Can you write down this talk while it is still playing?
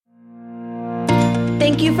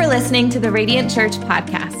Thank you for listening to the Radiant Church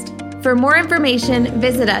podcast. For more information,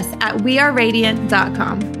 visit us at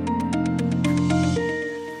weareradiant.com.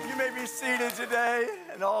 You may be seated today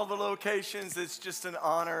in all the locations. It's just an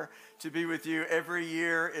honor to be with you. Every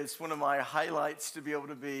year, it's one of my highlights to be able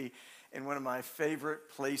to be in one of my favorite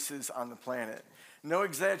places on the planet. No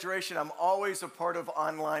exaggeration, I'm always a part of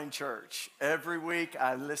online church. Every week,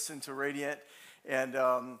 I listen to Radiant, and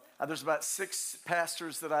there's about 6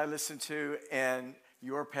 pastors that I listen to, and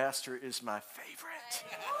your pastor is my favorite.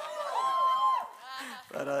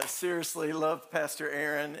 But seriously, love Pastor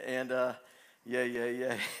Aaron, and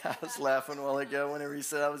yeah. I was laughing a while ago whenever he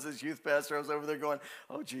said I was his youth pastor. I was over there going,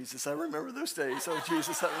 oh, Jesus, I remember those days. Oh,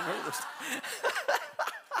 Jesus, I remember those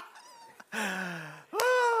days.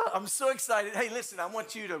 I'm so excited. Hey, listen, I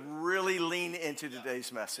want you to really lean into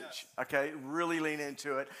today's message, okay? Really lean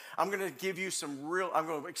into it. I'm going to give you I'm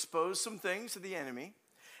going to expose some things to the enemy,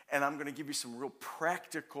 and I'm going to give you some real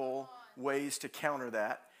practical ways to counter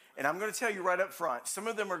that. And I'm going to tell you right up front, some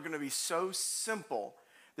of them are going to be so simple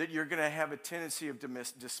that you're going to have a tendency of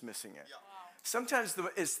dismissing it. Sometimes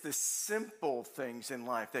it's the simple things in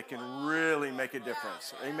life that can really make a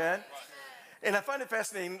difference. Amen? And I find it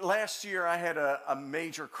fascinating. Last year, I had a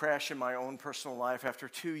major crash in my own personal life after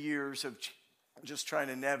 2 years of just trying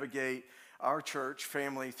to navigate our church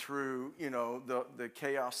family through, the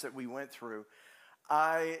chaos that we went through.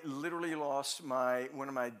 I literally lost one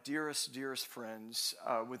of my dearest friends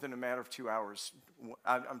within a matter of 2 hours.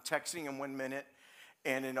 I'm texting him 1 minute,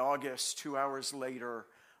 and in August, 2 hours later,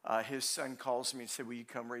 his son calls me and said, will you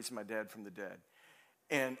come raise my dad from the dead?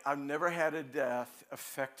 And I've never had a death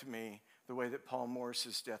affect me the way that Paul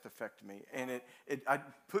Morris's death affected me. And it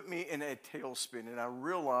put me in a tailspin, and I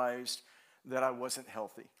realized that I wasn't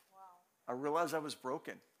healthy. Wow. I realized I was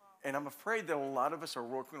broken. Wow. And I'm afraid that a lot of us are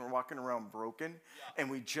walking around broken, and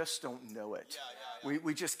we just don't know it.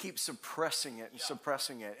 We just keep suppressing it and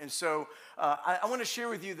suppressing it. And so I want to share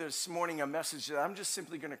with you this morning a message that I'm just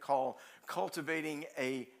simply going to call Cultivating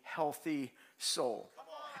a Healthy Soul.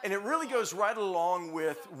 And it really goes right along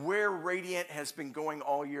with where Radiant has been going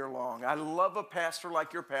all year long. I love a pastor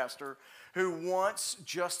like your pastor who wants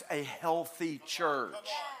just a healthy church,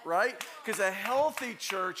 right? Because a healthy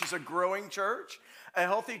church is a growing church. A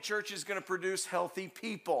healthy church is going to produce healthy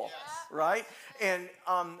people, right? And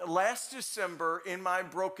last December, in my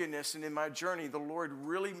brokenness and in my journey, the Lord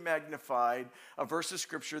really magnified a verse of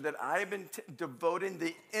Scripture that I've been devoting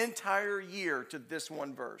the entire year to this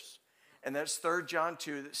one verse. And that's 3 John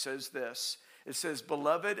 2 that says this. It says,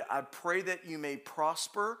 Beloved, I pray that you may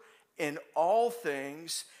prosper in all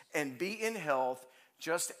things and be in health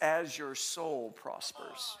just as your soul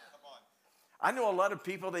prospers. I know a lot of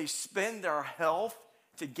people, they spend their health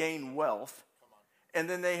to gain wealth, and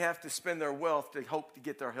then they have to spend their wealth to hope to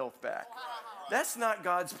get their health back. That's not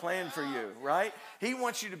God's plan for you, right? He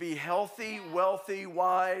wants you to be healthy, wealthy,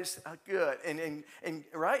 wise, good, and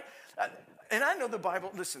right? And I know the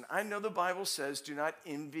Bible, listen, I know the Bible says do not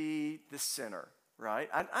envy the sinner, right?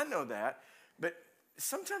 I know that, but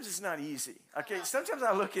sometimes it's not easy, okay? Sometimes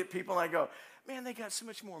I look at people and I go, man, they got so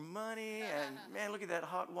much more money, and man, look at that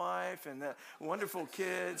hot wife and the wonderful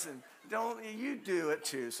kids, and you do it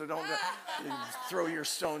too, so don't throw your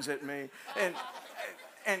stones at me.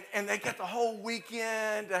 And they get the whole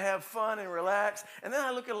weekend to have fun and relax. And then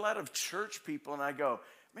I look at a lot of church people and I go,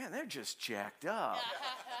 man, they're just jacked up,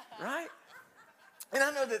 right? And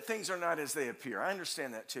I know that things are not as they appear. I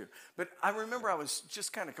understand that too. But I remember I was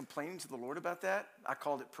just kind of complaining to the Lord about that. I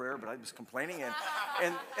called it prayer, but I was complaining.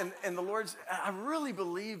 And the Lord's, I really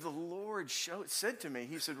believe the Lord said to me,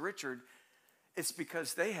 he said, Richard, it's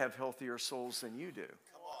because they have healthier souls than you do.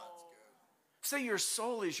 Say your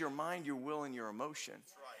soul is your mind, your will, and your emotion.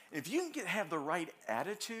 And if you can have the right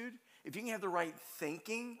attitude, if you can have the right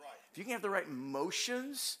thinking, if you can have the right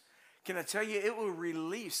emotions, can I tell you, it will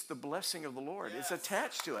release the blessing of the Lord. It's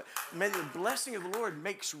attached to it. Man, the blessing of the Lord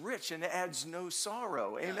makes rich and adds no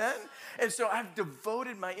sorrow. Amen? And so I've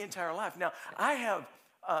devoted my entire life. Now, I have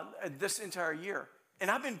this entire year, and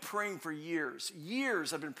I've been praying for years.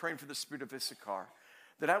 Years I've been praying for the spirit of Issachar,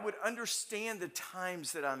 that I would understand the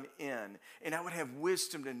times that I'm in, and I would have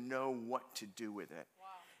wisdom to know what to do with it. Wow.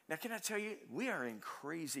 Now, can I tell you, we are in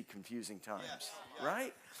crazy, confusing times,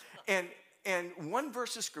 right? And one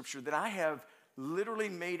verse of Scripture that I have literally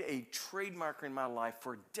made a trademark in my life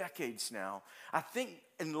for decades now, I think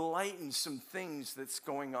enlightens some things that's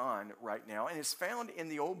going on right now. And it's found in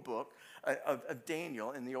the old book of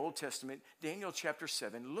Daniel in the Old Testament, Daniel chapter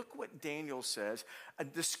 7. Look what Daniel says,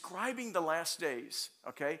 describing the last days,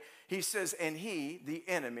 okay? He says, and he, the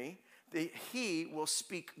enemy, he will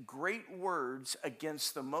speak great words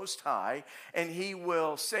against the Most High, and he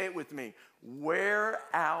will, say it with me, wear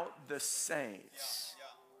out the saints.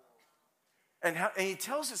 And he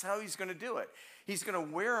tells us how he's going to do it. He's going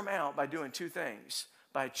to wear them out by doing two things,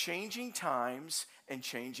 by changing times and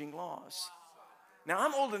changing laws. Now,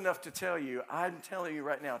 I'm old enough to tell you, I'm telling you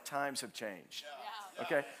right now, times have changed.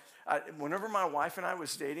 Okay? Whenever my wife and I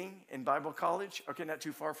was dating in Bible college, okay, not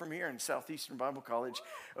too far from here in Southeastern Bible College,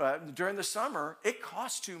 during the summer, it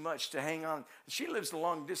cost too much to hang on. She lives a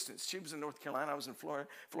long distance. She was in North Carolina. I was in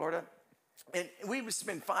Florida. And we would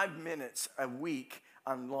spend 5 minutes a week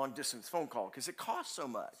on long distance phone call because it costs so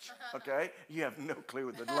much, okay? You have no clue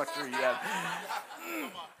what the luxury you have.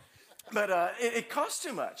 But it costs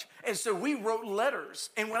too much. And so we wrote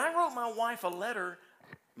letters. And when I wrote my wife a letter,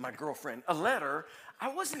 my girlfriend, a letter,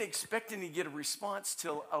 I wasn't expecting to get a response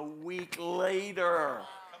till a week later,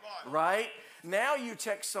 right? Now you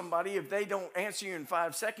text somebody, if they don't answer you in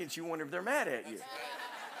 5 seconds, you wonder if they're mad at you.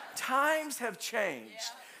 Times have changed.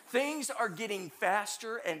 Things are getting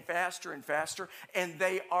faster and faster and faster, and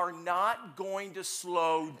they are not going to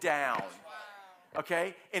slow down,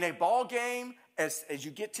 okay? In a ball game, as you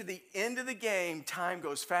get to the end of the game, time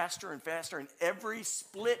goes faster and faster, and every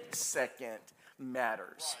split second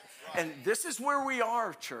matters. And this is where we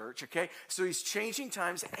are, church, okay? So he's changing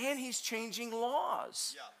times and he's changing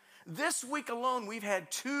laws. This week alone, we've had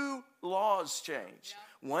 2 laws change.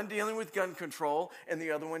 One dealing with gun control and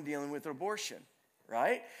the other one dealing with abortion,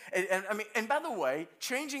 right? And by the way,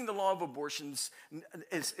 changing the law of abortions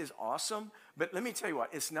is awesome. But let me tell you what,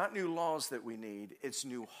 it's not new laws that we need, it's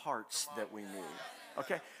new hearts that we need.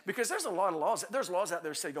 Okay? Because there's a lot of laws. There's laws out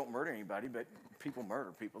there that say don't murder anybody, but people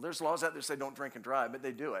murder people. There's laws out there that say don't drink and drive, but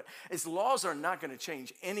they do it. Its laws are not going to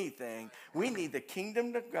change anything. We need the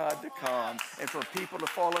kingdom of God to come and for people to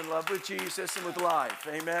fall in love with Jesus and with life.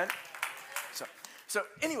 Amen? So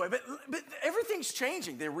anyway, but everything's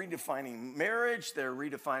changing. They're redefining marriage. They're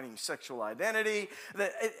redefining sexual identity.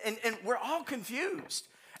 And we're all confused.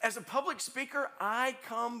 As a public speaker, I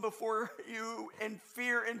come before you in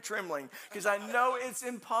fear and trembling because I know it's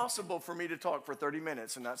impossible for me to talk for 30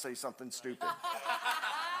 minutes and not say something stupid.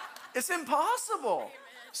 It's impossible.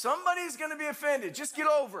 Somebody's going to be offended. Just get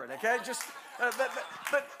over it, okay? Just,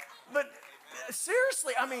 but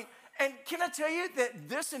seriously, I mean, and can I tell you that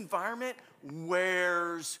this environment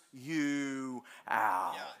wears you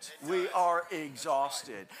out? We are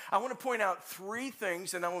exhausted. I want to point out 3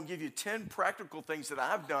 things, and I will give you 10 practical things that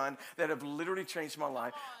I've done that have literally changed my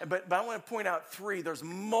life. But I want to point out 3. There's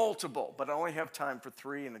multiple, but I only have time for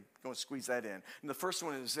 3, and I'm going to squeeze that in. And the first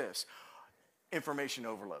one is this: information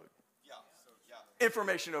overload.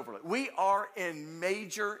 Information overload. We are in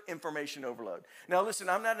major information overload. Now listen,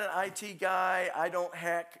 I'm not an IT guy. I don't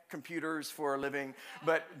hack computers for a living,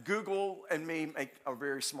 but Google and me make a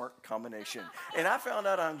very smart combination. And I found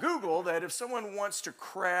out on Google that if someone wants to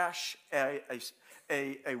crash a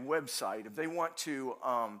website, if they want to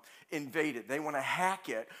invade it, they want to hack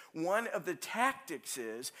it, one of the tactics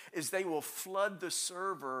is they will flood the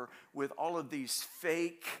server with all of these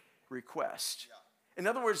fake requests. In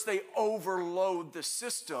other words, they overload the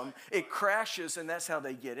system, it crashes, and that's how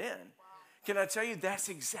they get in. Can I tell you, that's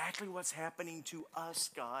exactly what's happening to us,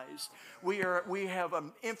 guys. We have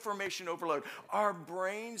an information overload. Our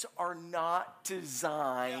brains are not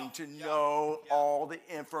designed to know all the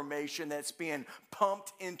information that's being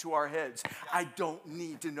pumped into our heads. I don't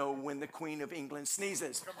need to know when the Queen of England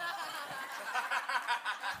sneezes.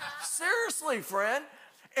 Seriously, friend.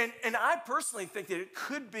 And I personally think that it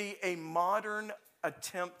could be a modern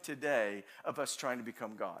attempt today of us trying to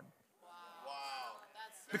become God. Wow.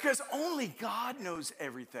 Because only God knows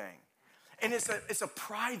everything. And it's a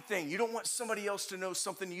pride thing. You don't want somebody else to know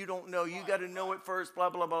something you don't know. You got to know it first,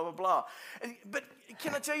 blah, blah, blah, blah, blah. But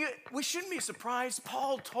can I tell you, we shouldn't be surprised.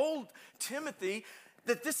 Paul told Timothy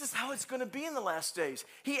that this is how it's going to be in the last days.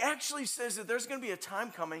 He actually says that there's going to be a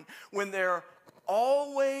time coming when they're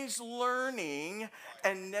always learning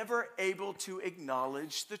and never able to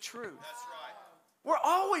acknowledge the truth. That's right. We're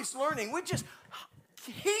always learning. We just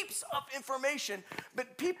heaps of information,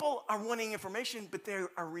 but people are wanting information, but they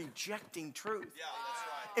are rejecting truth. Yeah,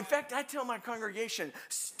 that's right. In fact, I tell my congregation,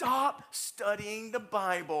 stop studying the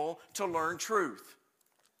Bible to learn truth.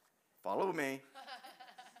 Follow me.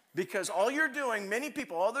 Because all you're doing, many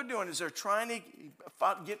people, all they're doing is they're trying to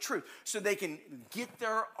get truth so they can get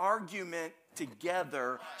their argument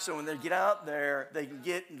together, so when they get out there,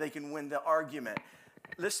 they can win the argument.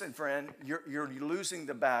 Listen, friend, you're losing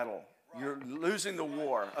the battle. You're losing the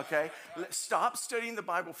war, okay? Stop studying the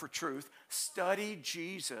Bible for truth. Study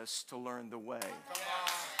Jesus to learn the way.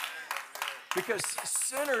 Because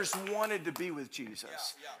sinners wanted to be with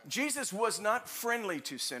Jesus. Jesus was not friendly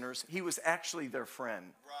to sinners. He was actually their friend.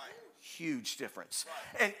 Huge difference.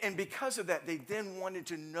 And because of that, they then wanted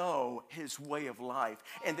to know his way of life.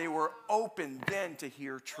 And they were open then to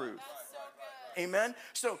hear truth. Amen.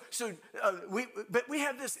 But we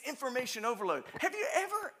have this information overload.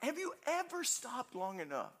 Have you ever stopped long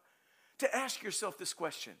enough to ask yourself this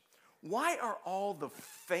question? Why are all the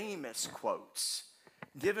famous quotes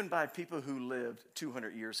given by people who lived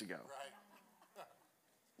 200 years ago?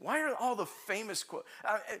 Why are all the famous quotes?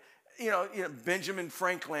 Benjamin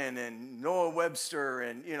Franklin and Noah Webster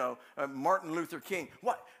and Martin Luther King.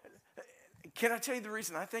 What? Can I tell you the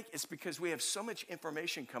reason? I think it's because we have so much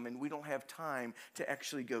information coming, we don't have time to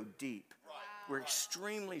actually go deep. We're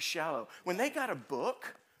extremely shallow. When they got a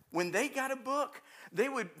book,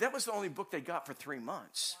 that was the only book they got for 3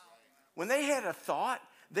 months. When they had a thought,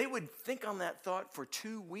 they would think on that thought for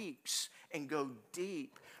 2 weeks and go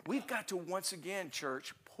deep. We've got to once again,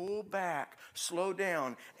 church, pull back, slow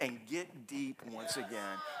down, and get deep once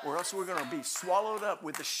again. Or else we're going to be swallowed up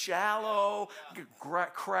with the shallow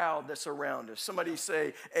crowd that's around us. Somebody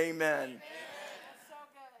say amen. So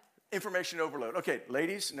good. Information overload. Okay,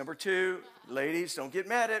 ladies, number 2. Ladies, don't get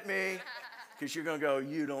mad at me because you're going to go,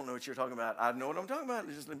 you don't know what you're talking about. I know what I'm talking about.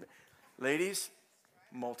 Ladies,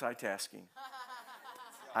 multitasking.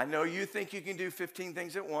 I know you think you can do 15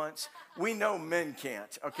 things at once. We know men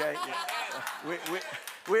can't, okay?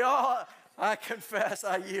 We all, I confess,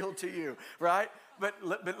 I yield to you, right?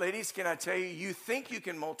 But ladies, can I tell you, you think you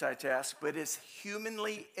can multitask, but it's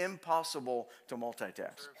humanly impossible to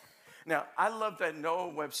multitask. Now, I love that Noah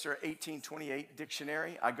Webster 1828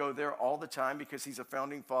 dictionary. I go there all the time because he's a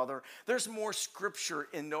founding father. There's more scripture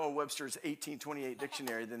in Noah Webster's 1828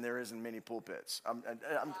 dictionary than there is in many pulpits.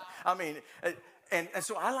 And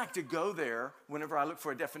so I like to go there whenever I look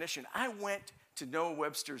for a definition. I went to Noah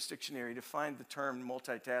Webster's dictionary to find the term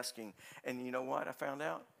multitasking. And you know what I found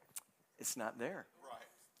out? It's not there. Right.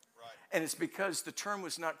 And it's because the term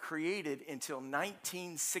was not created until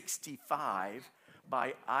 1965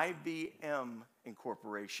 by IBM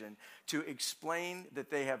Incorporation to explain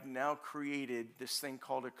that they have now created this thing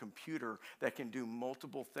called a computer that can do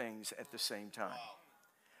multiple things at the same time. Wow.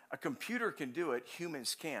 A computer can do it,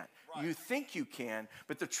 humans can't. Right. You think you can,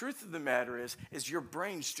 but the truth of the matter is your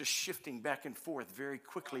brain's just shifting back and forth very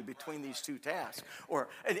quickly between these two tasks.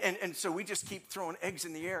 And so we just keep throwing eggs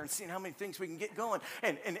in the air and seeing how many things we can get going.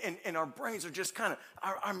 And our brains are just kind of,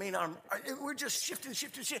 we're just shifting.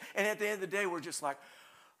 And at the end of the day, we're just like,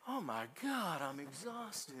 oh my God, I'm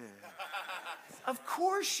exhausted. Of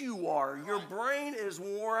course you are. Your brain is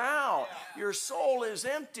wore out. Your soul is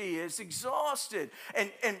empty. It's exhausted. And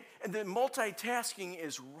the multitasking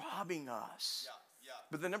is robbing us.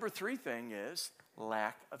 But the number 3 thing is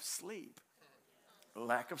lack of sleep.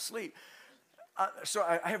 Lack of sleep. So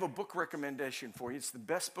I have a book recommendation for you. It's the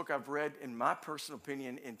best book I've read, in my personal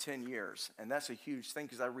opinion, in 10 years. And that's a huge thing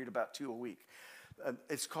because I read about 2 a week.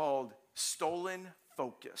 It's called Stolen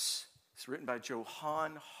Focus. It's written by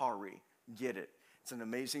Johann Hari. Get it. It's an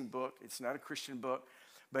amazing book. It's not a Christian book.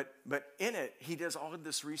 But in it, he does all of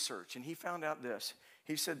this research. And he found out this.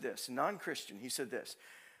 He said this, non-Christian, he said this,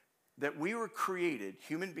 that we were created,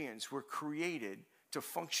 human beings were created to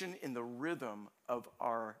function in the rhythm of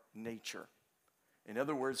our nature. In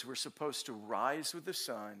other words, we're supposed to rise with the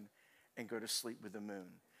sun and go to sleep with the moon.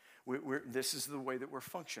 This is the way that we're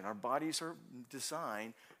functioning. Our bodies are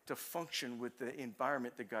designed to function with the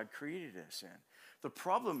environment that God created us in. The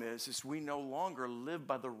problem is we no longer live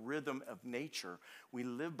by the rhythm of nature. We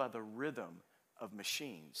live by the rhythm of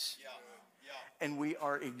machines. And we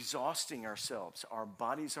are exhausting ourselves. Our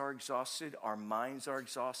bodies are exhausted. Our minds are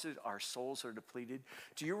exhausted. Our souls are depleted.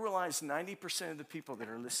 Do you realize 90% of the people that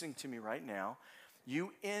are listening to me right now,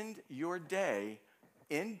 you end your day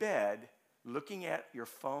in bed looking at your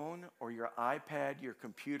phone or your iPad, your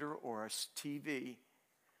computer, or a TV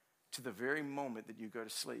to the very moment that you go to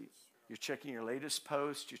sleep. You're checking your latest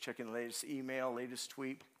post, you're checking the latest email, latest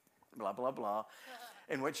tweet, blah, blah, blah.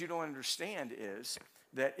 And what you don't understand is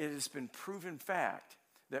that it has been proven fact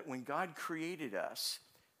that when God created us,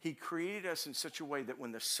 he created us in such a way that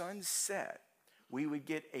when the sun set, we would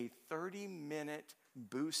get a 30-minute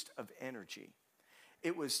boost of energy.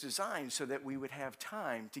 It was designed so that we would have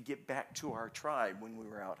time to get back to our tribe when we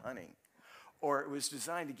were out hunting. Or it was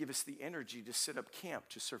designed to give us the energy to set up camp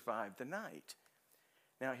to survive the night.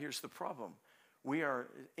 Now, here's the problem. We are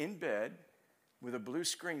in bed with a blue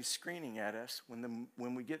screen screening at us.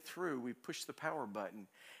 When we get through, we push the power button,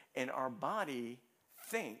 and our body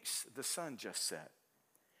thinks the sun just set.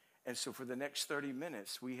 And so for the next 30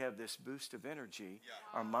 minutes, we have this boost of energy.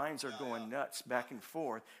 Our minds are going nuts back and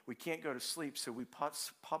forth. We can't go to sleep, so we pop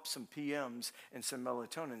some PMs and some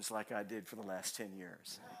melatonins like I did for the last 10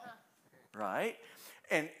 years. Right?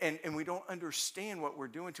 And we don't understand what we're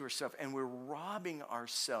doing to ourselves, and we're robbing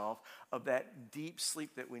ourselves of that deep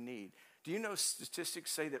sleep that we need. Do you know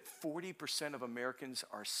statistics say that 40% of Americans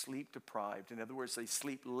are sleep deprived? In other words, they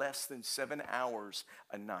sleep less than 7 hours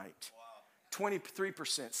a night.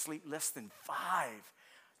 23% sleep less than 5.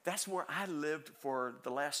 That's where I lived for the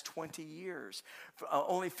last 20 years.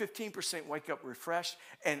 Only 15% wake up refreshed,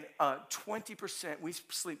 and 20%, we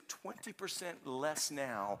sleep 20% less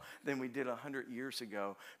now than we did 100 years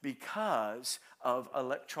ago because of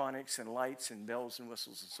electronics and lights and bells and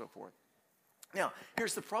whistles and so forth. Now,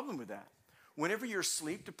 here's the problem with that. Whenever you're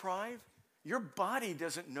sleep deprived, your body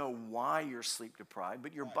doesn't know why you're sleep deprived,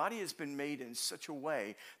 but your body has been made in such a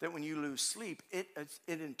way that when you lose sleep, it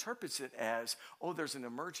interprets it as, oh, there's an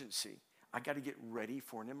emergency. I got to get ready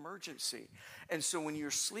for an emergency. And so when you're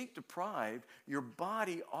sleep deprived, your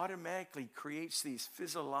body automatically creates these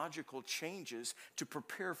physiological changes to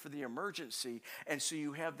prepare for the emergency. And so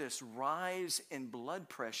you have this rise in blood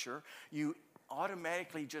pressure. You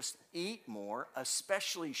automatically just eat more,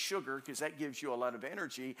 especially sugar, because that gives you a lot of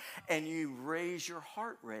energy, and you raise your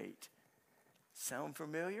heart rate. Sound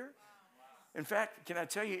familiar? In fact, can I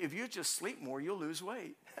tell you, if you just sleep more, you'll lose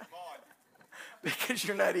weight. Because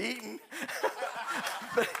you're not eating.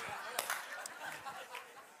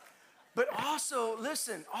 But also,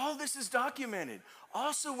 listen, all this is documented.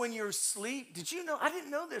 Also, when you're asleep, did you know, I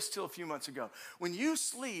didn't know this till a few months ago. When you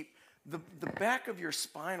sleep, the back of your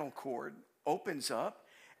spinal cord opens up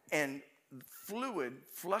and fluid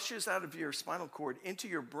flushes out of your spinal cord into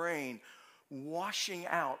your brain, washing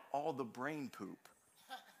out all the brain poop.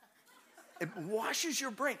 It washes your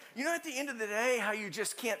brain. You know, at the end of the day, how you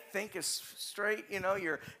just can't think as straight, you know,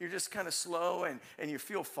 you're just kind of slow and you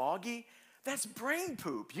feel foggy? That's brain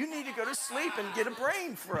poop. You need to go to sleep and get a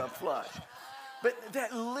brain for a flush. But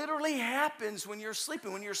that literally happens when you're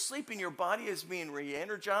sleeping. When you're sleeping, your body is being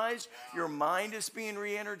re-energized. Your mind is being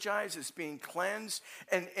re-energized. It's being cleansed.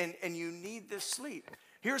 And you need this sleep.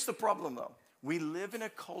 Here's the problem, though. We live in a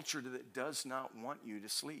culture that does not want you to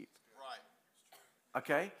sleep. Right.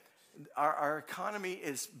 Okay? Our economy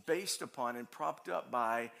is based upon and propped up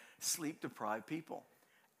by sleep-deprived people.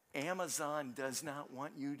 Amazon does not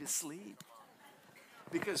want you to sleep.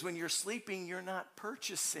 Because when you're sleeping, you're not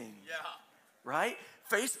purchasing. Yeah. Right?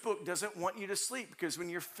 Facebook doesn't want you to sleep because when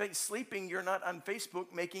you're sleeping, you're not on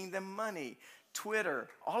Facebook making them money. Twitter,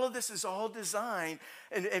 all of this is all designed.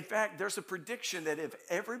 And in fact, there's a prediction that if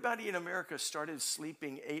everybody in America started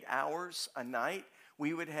sleeping 8 hours a night,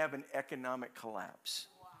 we would have an economic collapse.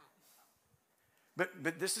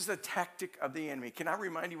 But this is the tactic of the enemy. Can I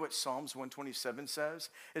remind you what Psalms 127 says?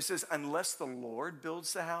 It says, unless the Lord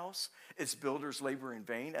builds the house, its builders labor in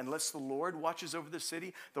vain. Unless the Lord watches over the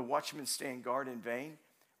city, the watchmen stand guard in vain.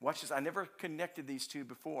 Watch this. I never connected these two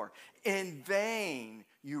before. In vain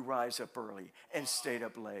you rise up early and stayed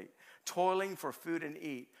up late, toiling for food and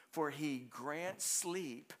eat, for he grants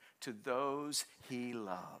sleep to those he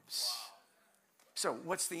loves. So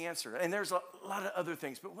what's the answer? And there's a lot of other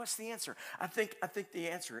things, but what's the answer? I think the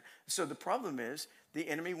answer, so the problem is the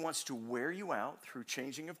enemy wants to wear you out through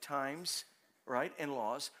changing of times, right, and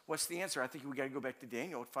laws. What's the answer? I think we got to go back to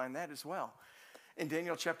Daniel to find that as well. In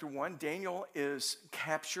Daniel chapter 1, Daniel is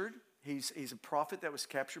captured. He's a prophet that was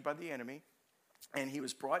captured by the enemy. And he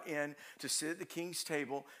was brought in to sit at the king's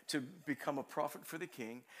table to become a prophet for the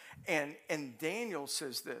king. And Daniel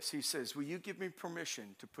says this. He says, will you give me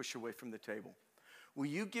permission to push away from the table? Will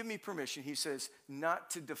you give me permission, he says, not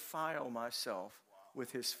to defile myself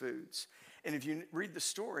with his foods? And if you read the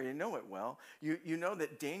story and know it well, you know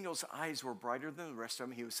that Daniel's eyes were brighter than the rest of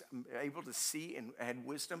them. He was able to see and had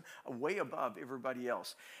wisdom way above everybody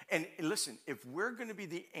else. And listen, if we're going to be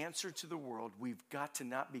the answer to the world, we've got to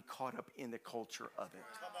not be caught up in the culture of it.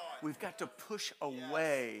 We've got to push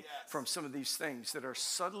away from some of these things that are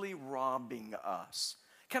subtly robbing us.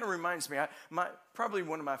 Kind of reminds me, probably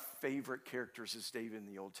one of my favorite characters is David in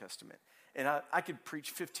the Old Testament. And I could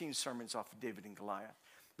preach 15 sermons off of David and Goliath.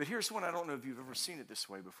 But here's one I don't know if you've ever seen it this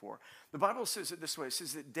way before. The Bible says it this way. It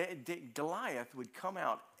says that Goliath would come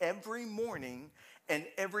out every morning and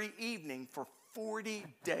every evening for 40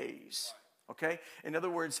 days. Okay? In other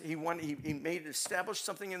words, he established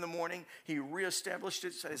something in the morning. He reestablished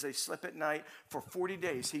it as they slept at night for 40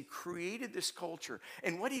 days. He created this culture.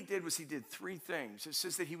 And what he did was he did three things. It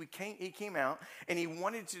says that he came out and he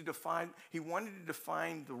wanted to define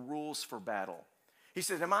the rules for battle. He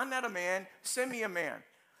said, am I not a man? Send me a man.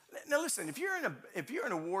 Now listen, if you're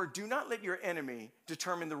in a war, do not let your enemy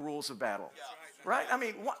determine the rules of battle. Right? I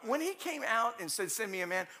mean, when he came out and said, "Send me a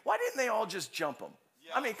man," why didn't they all just jump him?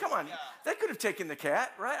 I mean, come on. They could have taken the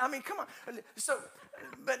cat, right? I mean, come on. So,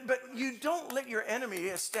 but you don't let your enemy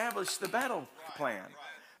establish the battle plan.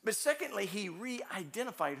 But secondly, he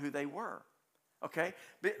re-identified who they were. Okay?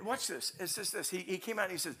 But watch this. It says this. He came out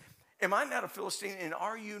and he says, "Am I not a Philistine, and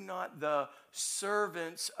are you not the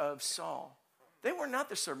servants of Saul?" They were not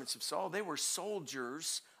the servants of Saul. They were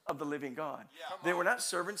soldiers of the living God. They were not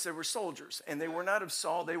servants, they were soldiers. And they were not of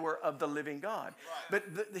Saul, they were of the living God. But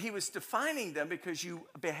he was defining them because you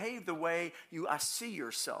behave the way I see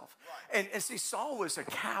yourself. And see, Saul was a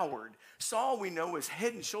coward. Saul, we know, was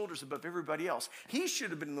head and shoulders above everybody else. He should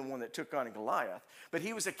have been the one that took on Goliath. But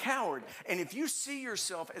he was a coward. And if you see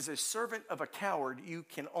yourself as a servant of a coward, you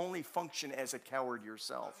can only function as a coward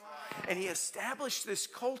yourself. And he established this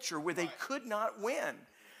culture where they could not win.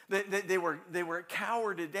 They were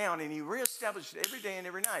cowarded down, and he reestablished it every day and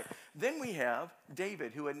every night. Then we have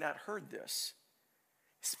David, who had not heard this.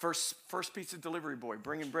 His first pizza delivery boy,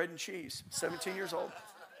 bringing bread and cheese, 17 years old,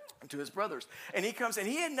 to his brothers. And he comes, and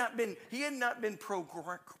he had not been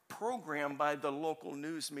programmed by the local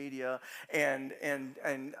news media and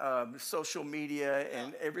social media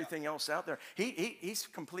and everything else out there. He's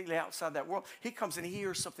completely outside that world. He comes and he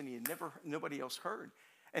hears something nobody else heard.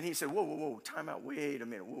 And he said, whoa, time out, wait a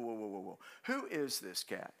minute, whoa. Who is this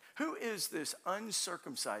cat? Who is this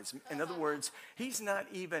uncircumcised? In other words, he's not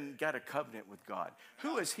even got a covenant with God.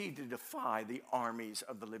 Who is he to defy the armies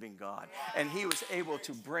of the living God? And he was able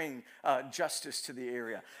to bring justice to the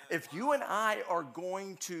area. If you and I are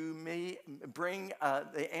going to bring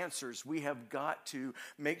the answers, we have got to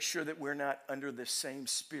make sure that we're not under the same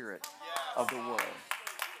spirit of the world.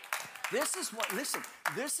 This is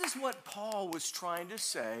what Paul was trying to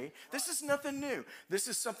say. This is nothing new. This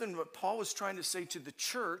is something that Paul was trying to say to the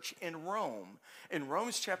church in Rome. In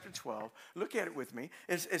Romans chapter 12, look at it with me.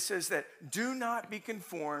 It says that, "Do not be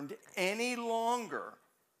conformed any longer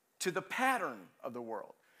to the pattern of the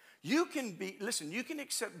world." You can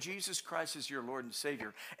accept Jesus Christ as your Lord and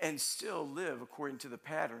Savior and still live according to the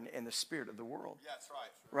pattern and the spirit of the world. Yeah, that's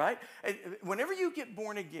right. Right? And whenever you get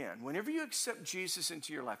born again, whenever you accept Jesus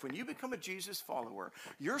into your life, when you become a Jesus follower,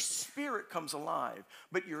 your spirit comes alive,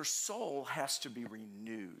 but your soul has to be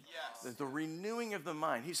renewed. Yes. The renewing of the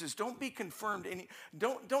mind. He says, don't be confirmed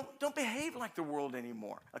don't behave like the world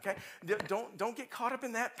anymore. Okay? Don't get caught up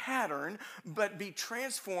in that pattern, but be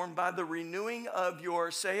transformed by the renewing of your,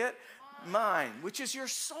 say it, mind, which is your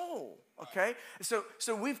soul. Okay? So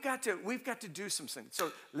we've got to do some things.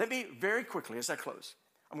 So let me very quickly, as I close,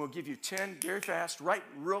 I'm going to give you 10 very fast,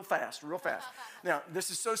 real fast. Now, this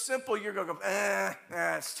is so simple, you're going to go,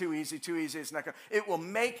 it's too easy. It's not going to. It will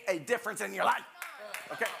make a difference in your life.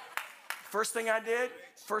 Okay? First thing I did,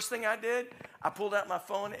 I pulled out my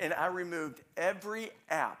phone and I removed every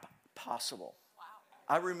app possible. Wow.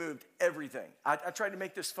 I removed everything. I tried to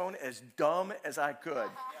make this phone as dumb as I could.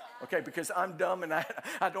 Okay, because I'm dumb and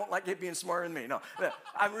I don't like it being smarter than me. No,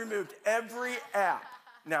 I removed every app.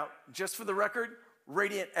 Now, just for the record,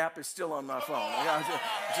 Radiant app is still on my phone.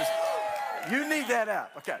 You need that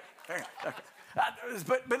app. Okay.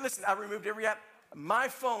 But listen, I removed every app. My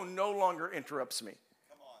phone no longer interrupts me.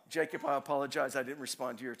 Jacob, I apologize. I didn't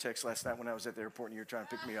respond to your text last night when I was at the airport and you were trying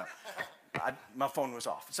to pick me up. My phone was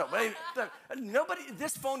off. So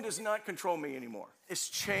this phone does not control me anymore. It's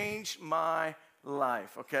changed my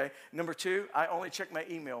life, okay? Number 2, I only check my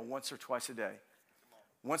email once or twice a day.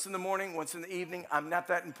 Once in the morning, once in the evening. I'm not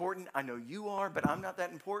that important. I know you are, but I'm not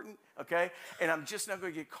that important, okay? And I'm just not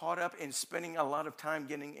going to get caught up in spending a lot of time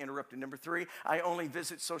getting interrupted. Number 3, I only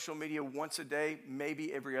visit social media once a day,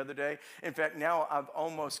 maybe every other day. In fact, now I've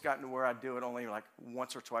almost gotten to where I do it only like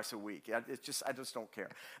once or twice a week. I just don't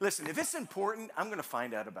care. Listen, if it's important, I'm going to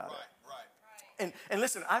find out about it. Right. And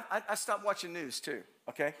listen, I stopped watching news too,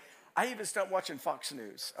 okay? I even stopped watching Fox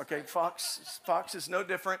News, okay? Fox is no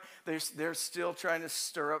different. They're still trying to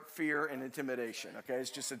stir up fear and intimidation, okay? It's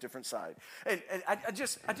just a different side. And I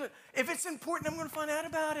just, if it's important, I'm going to find out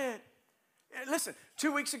about it. Listen,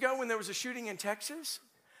 2 weeks ago when there was a shooting in Texas,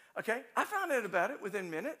 okay, I found out about it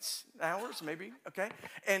within minutes, hours maybe, okay?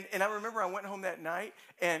 And I remember I went home that night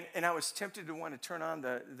and I was tempted to want to turn on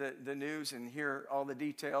the news and hear all the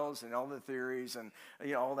details and all the theories and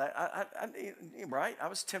all that. I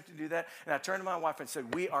was tempted to do that. And I turned to my wife and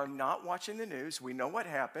said, we are not watching the news. We know what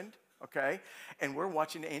happened, okay? And we're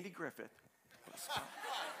watching Andy Griffith.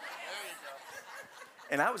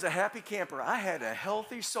 And I was a happy camper. I had a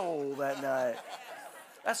healthy soul that night.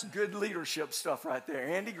 That's good leadership stuff right there,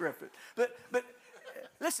 Andy Griffith. But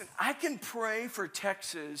Listen, I can pray for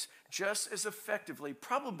Texas just as effectively,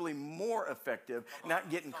 probably more effective, not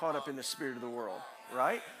getting caught up in the spirit of the world,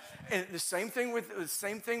 right? And the same thing with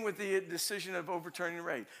the decision of overturning the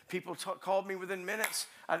rate. People called me within minutes.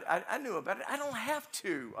 I knew about it. I don't have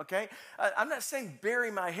to, okay? I'm not saying bury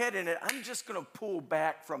my head in it. I'm just going to pull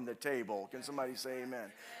back from the table. Can somebody say amen?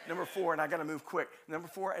 Number 4, and I got to move quick. Number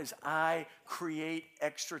 4 is I create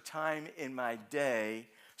extra time in my day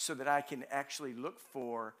so that I can actually look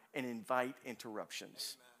for and invite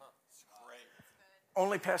interruptions.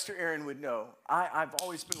 Only Pastor Aaron would know. I've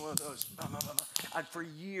always been one of those. For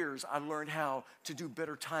years, I learned how to do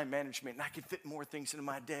better time management, and I could fit more things into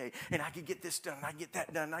my day, and I could get this done, and I get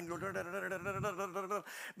that done, and I can go.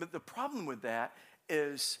 But the problem with that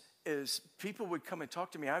is people would come and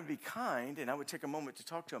talk to me. I would be kind, and I would take a moment to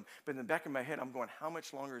talk to them. But in the back of my head, I'm going, how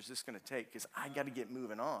much longer is this going to take? Because I got to get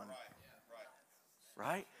moving on.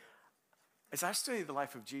 Right? As I study the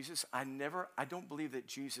life of Jesus, I don't believe that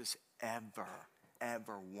Jesus ever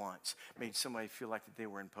once made somebody feel like that they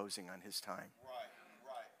were imposing on his time.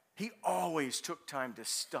 Right. He always took time to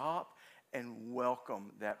stop and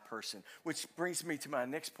welcome that person. Which brings me to my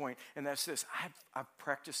next point, and that's this. I've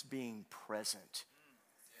practiced being present.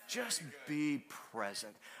 Just be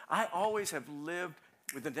present. I always have lived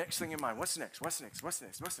with the next thing in mind. What's next?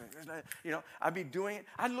 You know, I'd be doing it.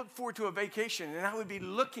 I'd look forward to a vacation, and I would be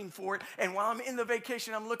looking for it. And while I'm in the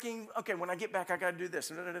vacation, I'm looking, okay, when I get back, I got to do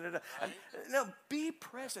this. No, be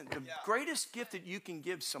present. The greatest gift that you can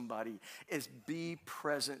give somebody is be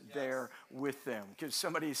present there with them. Can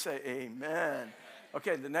somebody say amen?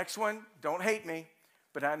 Okay, the next one, don't hate me,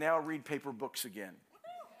 but I now read paper books again.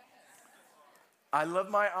 I love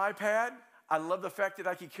my iPad. I love the fact that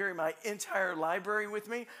I can carry my entire library with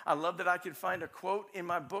me. I love that I can find a quote in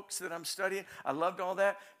my books that I'm studying. I loved all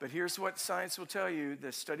that. But here's what science will tell you.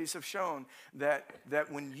 The studies have shown that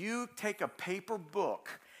when you take a paper book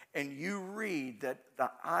and you read, that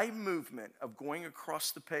the eye movement of going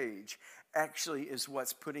across the page actually is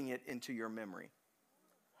what's putting it into your memory.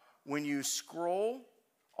 When you scroll,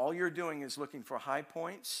 all you're doing is looking for high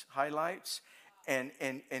points, highlights, and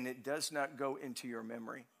it does not go into your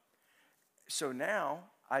memory. So now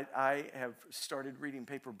I have started reading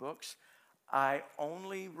paper books. I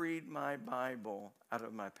only read my Bible out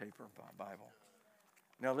of my paper Bible.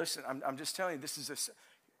 Now listen, I'm just telling you, this is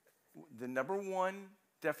the number one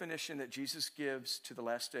definition that Jesus gives to the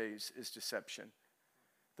last days is deception.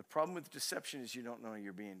 The problem with deception is you don't know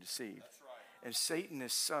you're being deceived. That's right. And Satan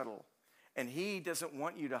is subtle. And he doesn't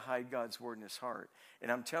want you to hide God's word in his heart. And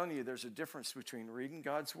I'm telling you, there's a difference between reading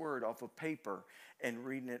God's word off of paper and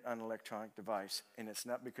reading it on an electronic device. And it's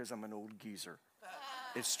not because I'm an old geezer.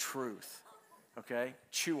 It's truth. Okay?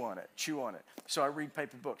 Chew on it. So I read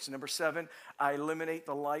paper books. Number 7, I eliminate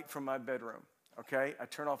the light from my bedroom. Okay? I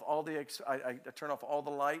turn off all the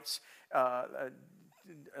lights,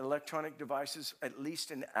 electronic devices at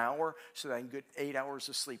least an hour so that I can get 8 hours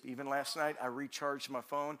of sleep. Even last night, I recharged my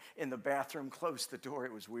phone in the bathroom, closed the door.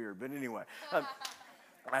 It was weird. But anyway,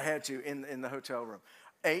 I had to in the hotel room.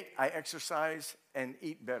 8, I exercise and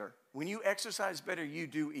eat better. When you exercise better, you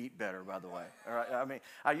do eat better, by the way. All right? I mean,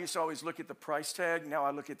 I used to always look at the price tag. Now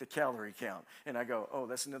I look at the calorie count. And I go, oh,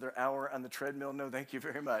 that's another hour on the treadmill. No, thank you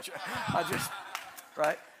very much.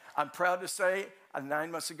 Right? I'm proud to say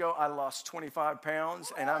 9 months ago, I lost 25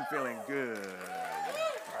 pounds, and I'm feeling good.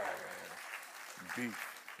 Beef.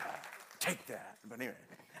 Take that. But anyway.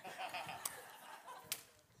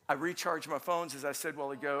 I recharge my phones, as I said a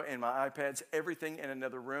while ago, and my iPads, everything in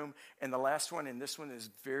another room. And the last one, and this one is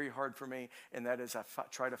very hard for me, and that is I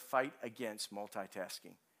try to fight against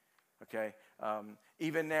multitasking. Okay?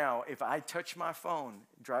 Even now, if I touch my phone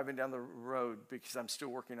driving down the road, because I'm still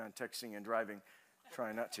working on texting and driving,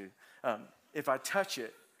 trying not to, if I touch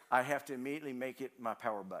it, I have to immediately make it my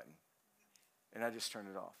power button. And I just turn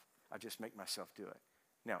it off. I just make myself do it.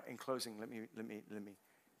 Now, in closing, let me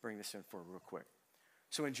bring this in for real quick.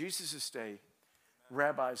 So in Jesus' day,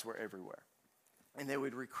 rabbis were everywhere. And they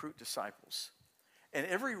would recruit disciples. And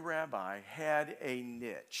every rabbi had a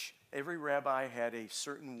niche. Every rabbi had a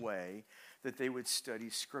certain way that they would study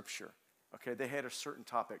Scripture. Okay, they had a certain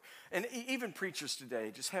topic. And even preachers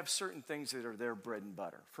today just have certain things that are their bread and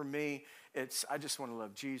butter. For me, it's I just want to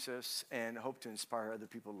love Jesus and hope to inspire other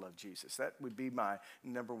people to love Jesus. That would be my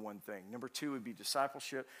number one thing. Number 2 would be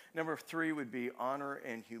discipleship. Number 3 would be honor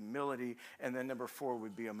and humility. And then number 4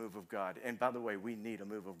 would be a move of God. And by the way, we need a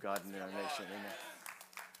move of God in our nation. Amen.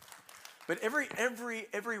 But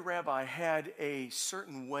every rabbi had a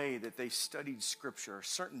certain way that they studied Scripture, a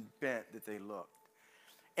certain bent that they looked.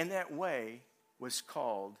 And that way was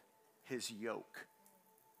called his yoke.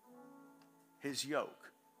 His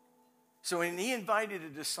yoke. So when he invited a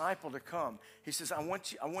disciple to come, he says, I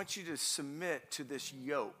want you to submit to this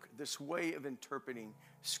yoke, this way of interpreting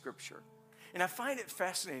Scripture. And I find it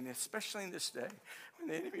fascinating, especially in this day, when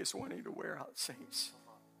the enemy is wanting to wear out saints,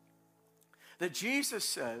 that Jesus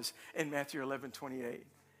says in Matthew 11:28,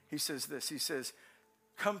 he says this, he says,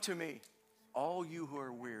 come to me, all you who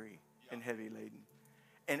are weary and heavy laden,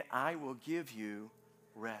 and I will give you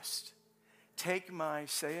rest. Take my,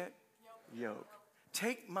 say it, yoke.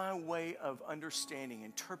 Take my way of understanding,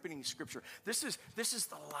 interpreting Scripture. This is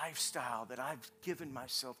the lifestyle that I've given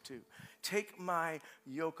myself to. Take my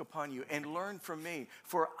yoke upon you and learn from me,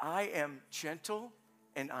 for I am gentle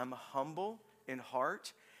and I'm humble in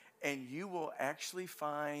heart, and you will actually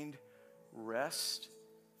find rest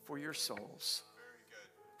for your souls. Very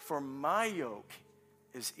good. For my yoke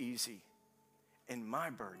is easy and my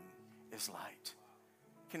burden is light.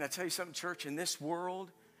 Can I tell you something, church? In this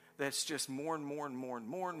world that's just more and more and more and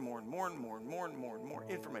more and more and more and more and more and more and more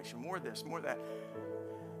information, more of this, more of that,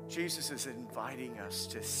 Jesus is inviting us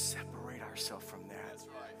to separate ourselves from that. That's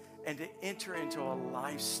right. And to enter into a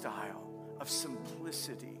lifestyle of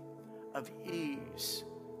simplicity, of ease,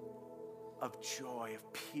 of joy,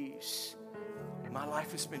 of peace. My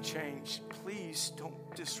life has been changed. Please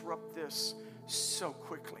don't disrupt this so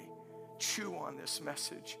quickly. Chew on this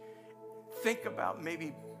message. Think about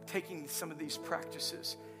maybe taking some of these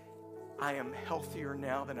practices. I am healthier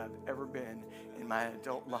now than I've ever been in my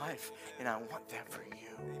adult life, and I want that for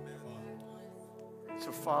you.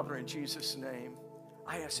 So, Father, in Jesus' name,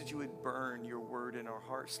 I ask that you would burn your word in our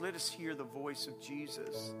hearts. Let us hear the voice of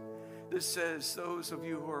Jesus. This says, those of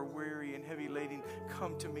you who are weary and heavy laden,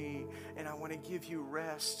 come to me, and I want to give you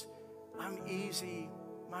rest. I'm easy.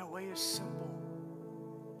 My way is simple.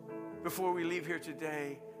 Before we leave here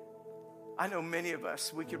today, I know many of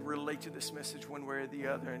us, we could relate to this message one way or the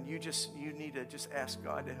other, and you need to just ask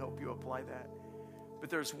God to help you apply that. But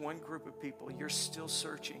there's one group of people, you're still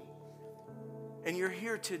searching. And you're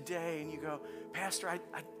here today, and you go, Pastor,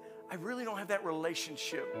 I really don't have that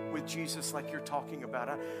relationship with Jesus like you're talking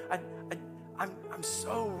about. I'm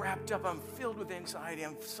so wrapped up. I'm filled with anxiety.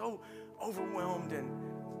 I'm so overwhelmed, and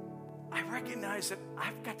I recognize that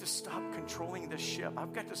I've got to stop controlling this ship.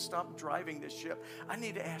 I've got to stop driving this ship. I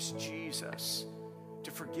need to ask Jesus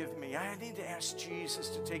to forgive me. I need to ask Jesus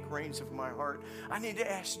to take reins of my heart. I need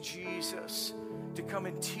to ask Jesus to come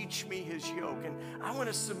and teach me his yoke. And I want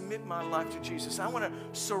to submit my life to Jesus. I want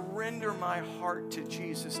to surrender my heart to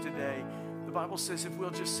Jesus today. The Bible says if we'll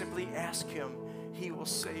just simply ask him, he will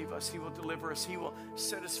save us. He will deliver us. He will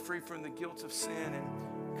set us free from the guilt of sin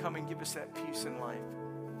and come and give us that peace in life.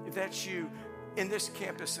 If that's you in this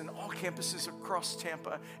campus and all campuses across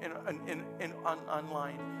Tampa and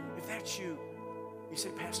online, if that's you, you say,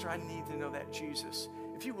 Pastor, I need to know that Jesus.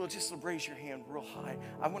 If you will, just raise your hand real high.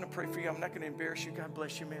 I want to pray for you. I'm not going to embarrass you. God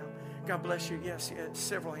bless you, ma'am. God bless you. Yes,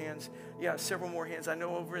 several hands. Yeah, several more hands. I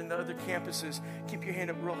know over in the other campuses, keep your hand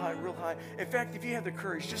up real high, real high. In fact, if you have the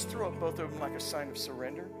courage, just throw up both of them like a sign of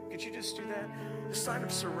surrender. Could you just do that? A sign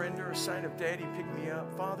of surrender, a sign of Daddy, pick me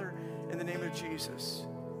up. Father, in the name of Jesus,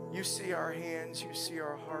 you see our hands, you see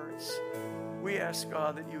our hearts. We ask,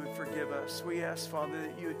 God, that you would forgive us. We ask, Father,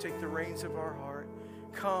 that you would take the reins of our heart.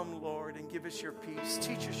 Come, Lord, and give us your peace.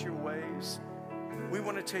 Teach us your ways. We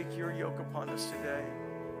want to take your yoke upon us today.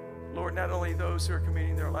 Lord, not only those who are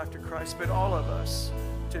committing their life to Christ, but all of us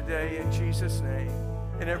today in Jesus' name.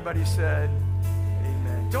 And everybody said,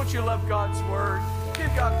 amen. Don't you love God's word?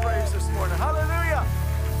 Give God praise this morning. Hallelujah.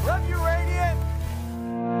 Love you, Radiant.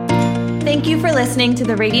 Thank you for listening to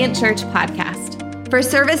the Radiant Church podcast. For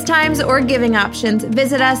service times or giving options,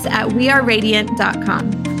 visit us at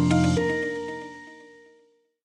weareradiant.com.